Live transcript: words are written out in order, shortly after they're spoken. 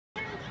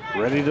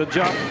Ready to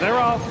jump. They're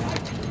off.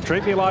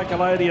 Treat Me Like a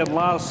Lady and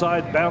last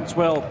side bounce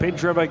well.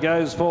 Pinch River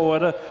goes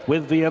forward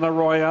with Vienna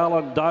Royale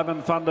and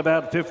Diamond Fund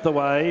about fifth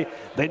away.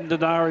 Then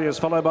Denarius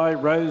followed by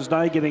Rose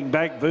Nay getting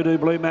back. Voodoo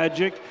Blue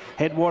Magic,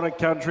 Headwater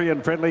Country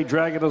and Friendly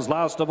Dragon is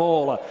last of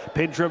all.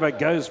 Pinch River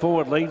goes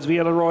forward, leads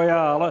Vienna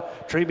Royale.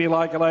 Treat Me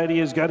Like a Lady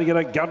is going to get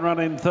a gun run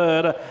in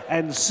third,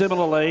 and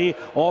similarly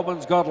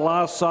Ormond's got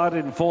last side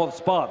in fourth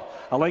spot.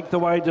 A length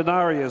away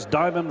Denarius,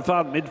 Diamond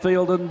Fun,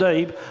 midfield and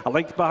deep. A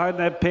length behind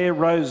that pair,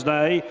 Rose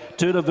Nay.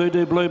 Two to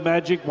Voodoo Blue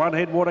Magic, one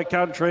Headwater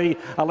Country.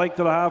 A length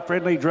and a half,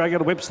 Friendly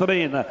Dragon whips them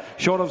in.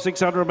 Short of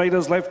 600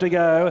 metres left to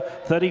go.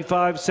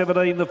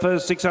 35.17 the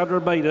first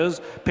 600 metres.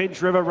 Pinch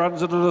River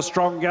runs into the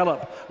strong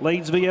gallop.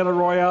 Leads Vienna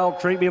Royale,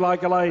 Treat Me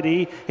Like a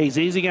Lady. He's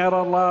easing out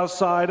on last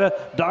side.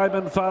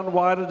 Diamond Fun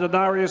wider,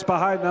 Denarius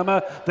behind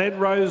them. Then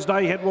Rose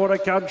Nay, Headwater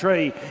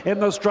Country. In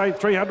the straight,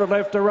 300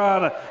 left to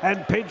run.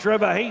 And Pinch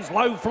River, he's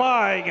low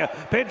flying.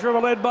 Pinch River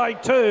led by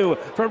two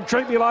from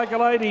Treat Me Like a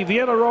Lady.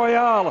 Vienna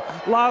Royale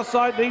last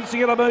side needs to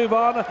get a move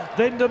on.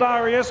 Then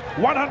Denarius,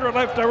 100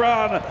 left to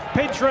run.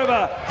 Pinch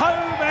River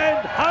home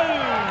and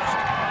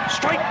hosed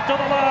straight to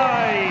the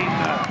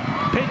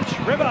line.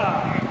 Pinch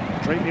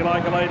River, Treat Me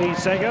Like a Lady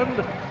second.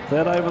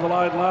 Third over the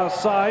line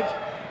last side.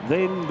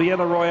 Then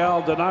Vienna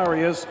Royale,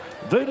 Denarius,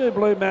 Voodoo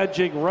Blue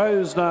Magic,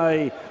 Rose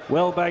Nay,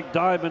 well back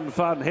Diamond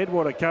Fun,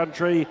 Headwater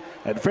Country,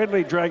 and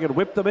Friendly Dragon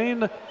whipped them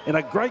in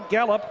a great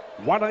gallop,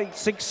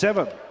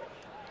 1.867.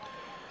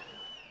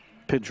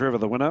 Pinch River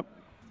the winner.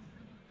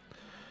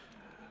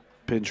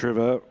 Pinch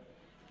River.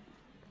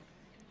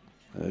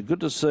 Good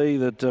to see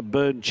that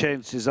Byrne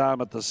chanced his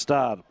arm at the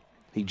start.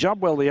 He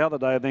jumped well the other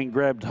day and then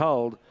grabbed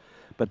hold,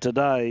 but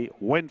today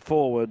went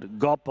forward,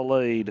 got the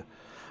lead,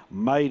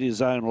 made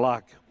his own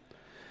luck.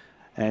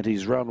 And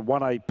he's run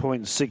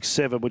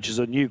 1.867, which is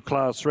a new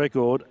class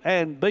record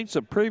and beats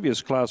a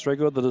previous class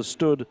record that has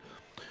stood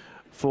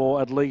for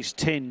at least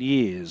 10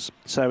 years.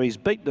 So he's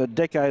beaten a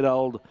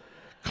decade-old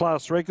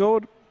class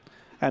record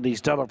and he's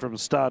done it from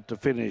start to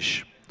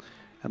finish.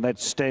 And that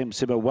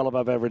stamps him a well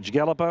above average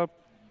galloper,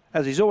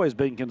 as he's always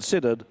been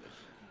considered.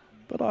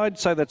 But I'd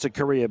say that's a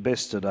career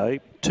best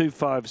today.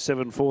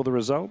 2.574 the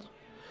result.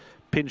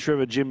 Pinch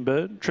River, Jim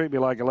Byrne. Treat Me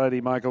Like a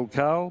Lady, Michael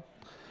Carl.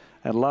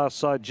 And last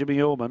side,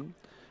 Jimmy Orman.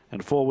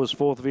 And 4 was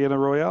fourth, Vienna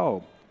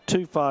Royale.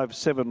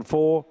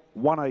 2.574,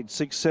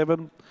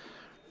 1.867,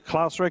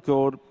 class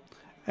record,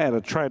 and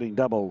a trading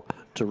double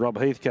to Rob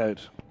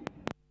Heathcote.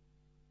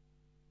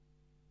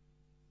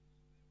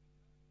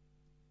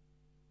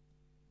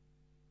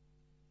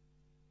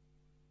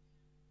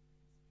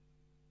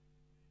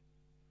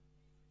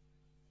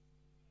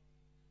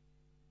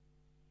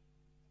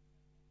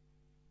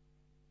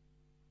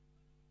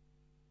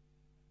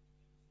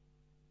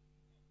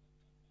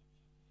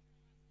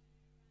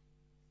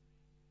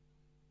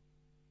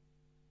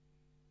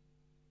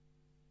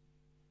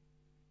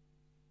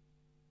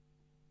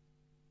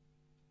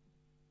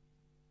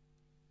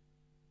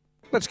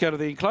 Let's go to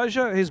the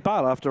enclosure. Here's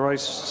Bart after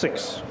race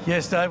 6.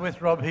 Yes, Dave, with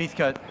Rob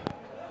Heathcote.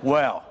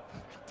 Wow.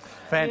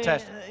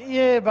 Fantastic.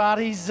 Yeah, Bart,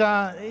 he's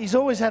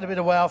always had a bit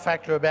of wow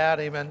factor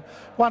about him. And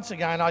once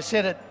again, I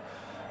said it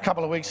a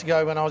couple of weeks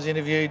ago when I was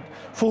interviewed,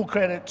 full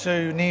credit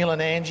to Neil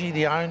and Angie,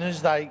 the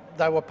owners. They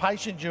were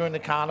patient during the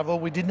carnival.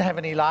 We didn't have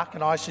any luck,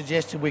 and I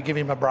suggested we give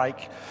him a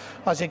break.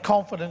 I said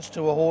confidence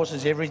to a horse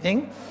is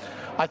everything.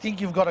 I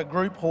think you've got a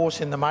group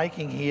horse in the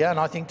making here, and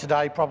I think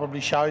today probably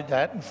showed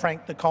that and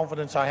franked the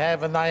confidence I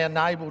have, and they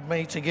enabled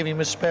me to give him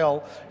a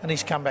spell, and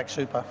he's come back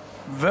super.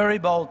 Very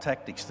bold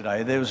tactics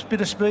today. There was a bit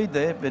of speed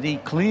there, but he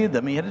cleared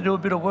them. He had to do a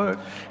bit of work.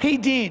 He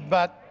did,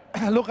 but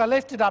look, I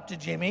left it up to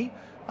Jimmy.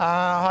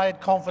 I had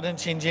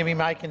confidence in Jimmy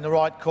making the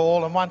right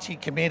call, and once he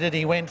committed,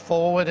 he went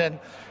forward and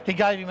he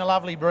gave him a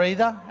lovely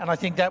breather, and I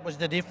think that was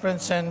the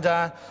difference, and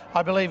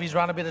I believe he's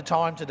run a bit of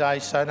time today,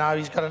 so no,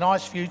 he's got a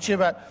nice future.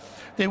 But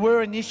there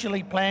were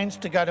initially plans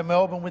to go to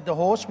Melbourne with the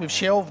horse. We've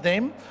shelved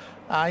them.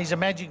 He's a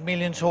Magic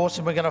Millions horse,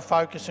 and we're going to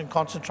focus and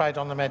concentrate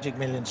on the Magic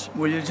Millions.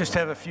 Will you just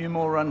have a few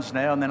more runs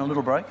now and then a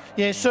little break?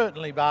 Yeah,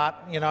 certainly, Bart.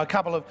 You know, a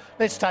couple of...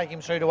 Let's take him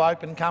through to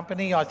Open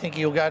Company. I think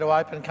he'll go to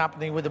Open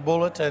Company with a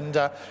bullet, and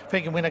if he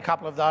can win a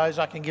couple of those,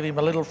 I can give him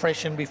a little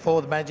freshen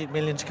before the Magic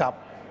Millions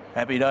Cup.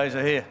 Happy days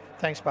are here.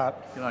 Thanks, Bart.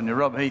 Good on you,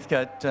 Rob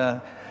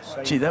Heathcote.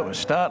 Gee, that was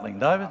startling,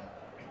 David.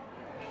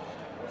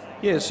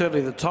 Yeah,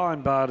 certainly the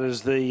time, Bart,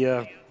 is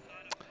the...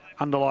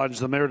 underlines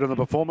the merit of the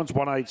performance,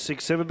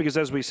 1.867, because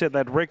as we said,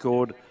 that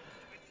record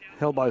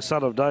held by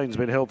Son of Dane's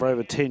been held for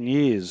over 10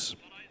 years.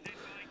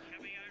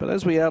 But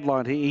as we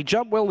outlined, he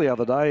jumped well the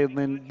other day, and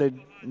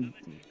then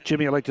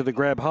Jimmy elected to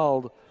grab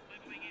hold.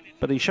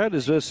 But he showed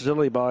his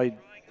versatility by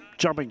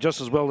jumping just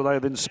as well today,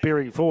 then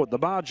spearing forward. The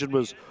margin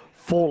was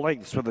 4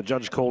 lengths when the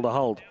judge called a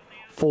hold,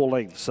 4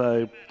 lengths.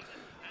 So,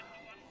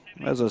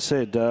 as I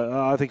said,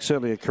 I think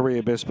certainly a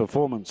career best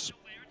performance.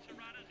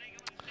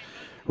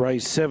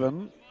 Race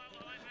 7.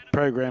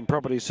 Program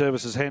Property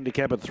Services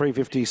handicap at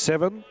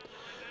 357.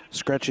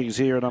 Scratchings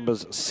here are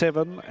numbers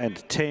 7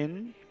 and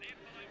 10.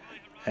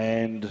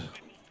 And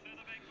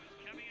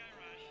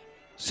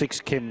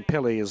 6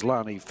 Kempelli is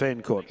Lani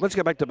Fancourt. Let's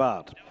go back to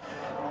Bart.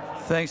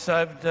 Thanks,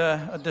 David.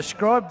 I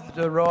described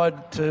the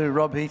ride to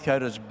Rob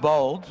Heathcote as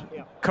bold.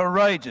 Yeah.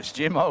 Courageous,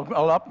 Jim.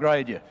 I'll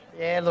upgrade you.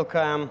 Yeah, look,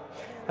 I've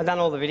done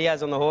all the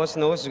videos on the horse,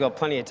 and the horse has got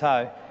plenty of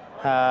toe.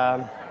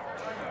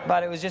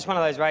 But it was just one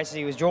of those races.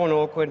 He was drawn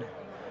awkward.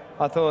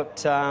 I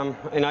thought,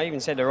 and I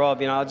even said to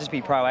Rob, I'll just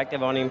be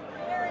proactive on him.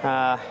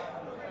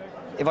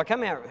 If I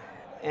come out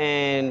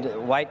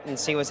and wait and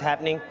see what's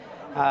happening,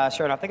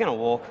 sure enough, they're going to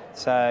walk.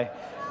 So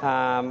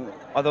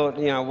I thought,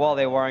 while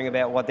they're worrying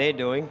about what they're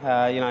doing,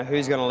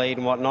 who's going to lead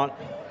and whatnot,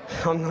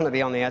 I'm going to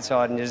be on the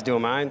outside and just do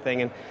my own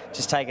thing and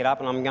just take it up,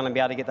 and I'm going to be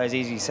able to get those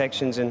easy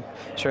sections, and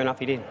sure enough,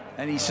 he did.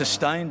 And he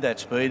sustained that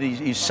speed.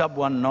 He's sub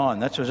 1.9.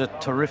 That was a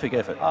terrific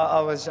effort.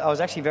 I was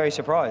actually very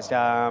surprised.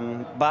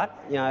 But,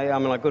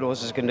 good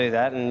horses can do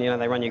that, and,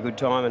 they run you a good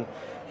time, and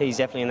he's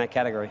definitely in that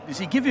category. Does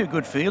he give you a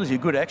good feel? Is he a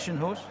good action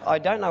horse? I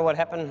don't know what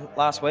happened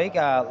last week.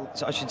 I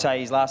should say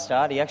his last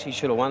start. He actually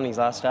should have won his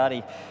last start.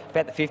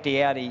 About the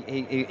 50 out,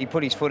 he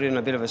put his foot in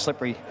a bit of a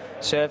slippery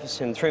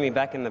surface and threw me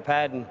back in the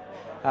pad, and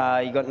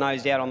he got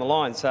nosed out on the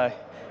line. So,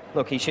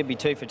 look, he should be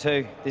 2 for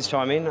 2 this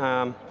time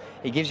in.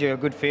 He gives you a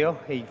good feel.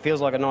 He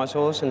feels like a nice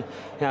horse, and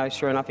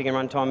sure enough, he can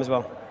run time as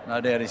well.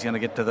 No doubt he's going to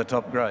get to the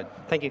top grade.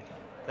 Thank you.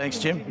 Thanks,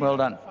 Jim. Well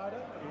done.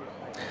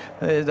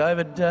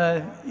 David,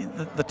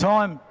 the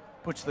time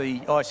puts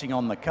the icing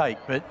on the cake,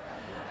 but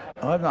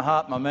I had my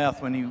heart in my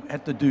mouth when he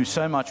had to do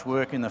so much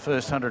work in the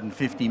first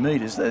 150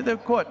 metres. They're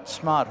quite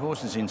smart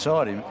horses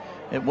inside him.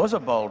 It was a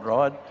bold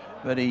ride,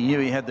 but he knew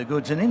he had the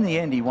goods, and in the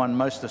end he won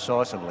most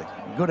decisively.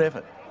 Good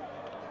effort.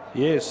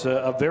 Yes,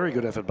 a very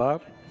good effort,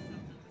 Bart.